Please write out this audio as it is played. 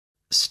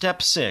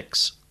Step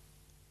 6.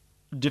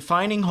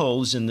 Defining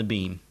holes in the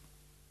beam.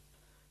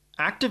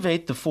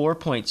 Activate the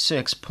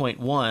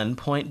 4.6.1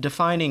 point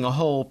defining a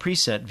hole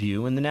preset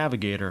view in the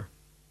navigator.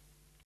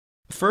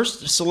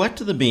 First,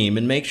 select the beam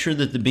and make sure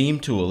that the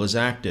beam tool is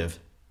active.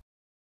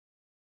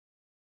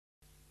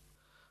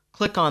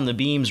 Click on the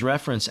beam's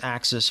reference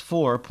axis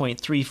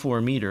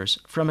 4.34 meters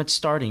from its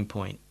starting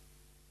point.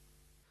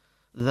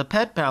 The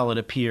PET palette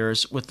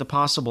appears with the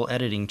possible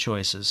editing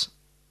choices.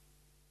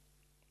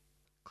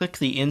 Click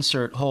the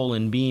Insert Hole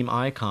in Beam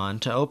icon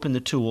to open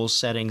the Tools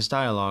Settings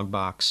dialog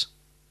box.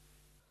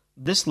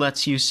 This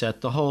lets you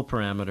set the hole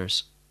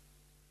parameters.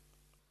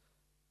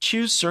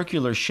 Choose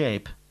Circular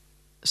Shape,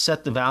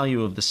 set the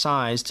value of the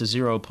size to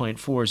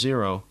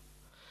 0.40,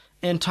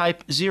 and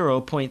type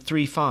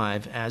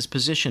 0.35 as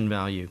position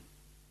value.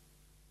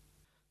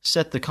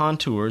 Set the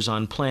contours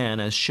on plan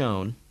as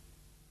shown,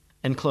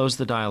 and close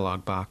the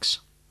dialog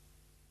box.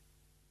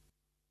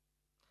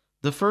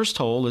 The first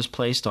hole is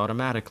placed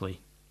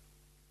automatically.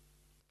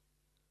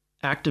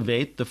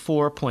 Activate the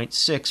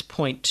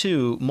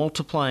 4.6.2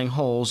 multiplying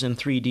holes in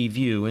 3D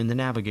view in the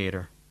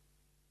navigator.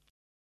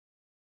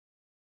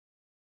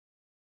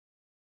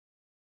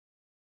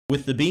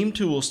 With the beam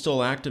tool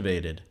still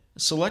activated,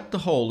 select the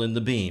hole in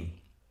the beam.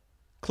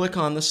 Click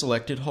on the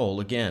selected hole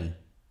again.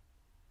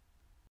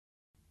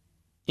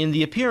 In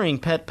the appearing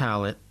PET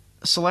palette,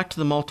 select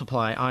the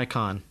multiply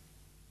icon.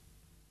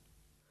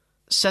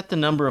 Set the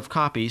number of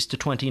copies to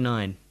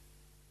 29.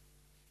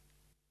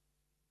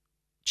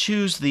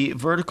 Choose the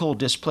Vertical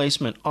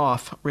Displacement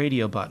Off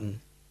radio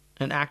button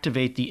and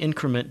activate the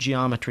Increment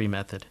Geometry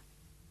method.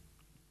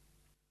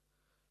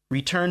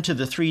 Return to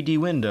the 3D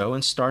window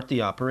and start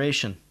the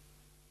operation.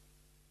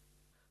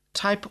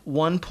 Type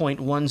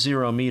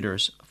 1.10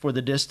 meters for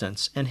the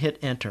distance and hit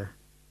Enter.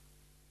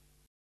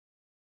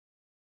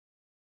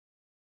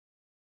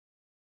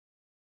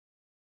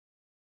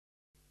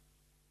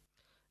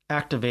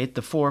 Activate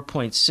the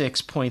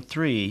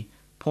 4.6.3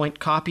 point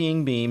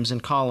copying beams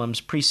and columns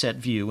preset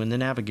view in the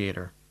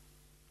navigator.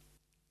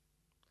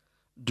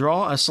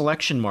 Draw a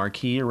selection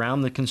marquee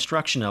around the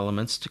construction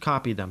elements to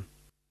copy them.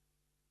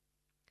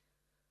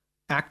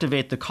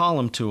 Activate the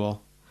column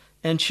tool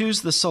and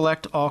choose the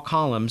Select All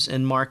Columns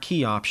and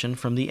Marquee option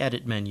from the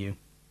Edit menu.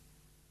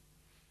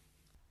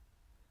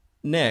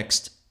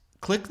 Next,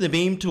 click the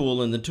Beam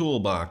tool in the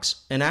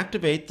toolbox and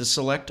activate the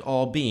Select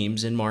All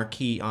Beams and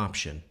Marquee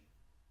option.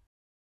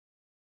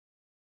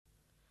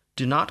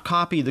 Do not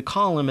copy the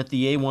column at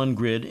the A1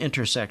 grid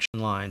intersection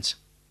lines.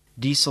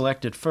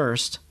 Deselect it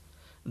first,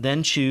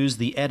 then choose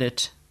the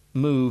Edit,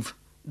 Move,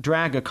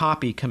 Drag a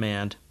Copy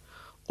command,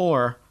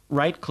 or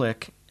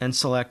right-click and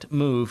select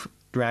Move,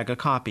 Drag a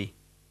Copy.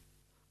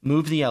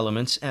 Move the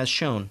elements as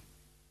shown.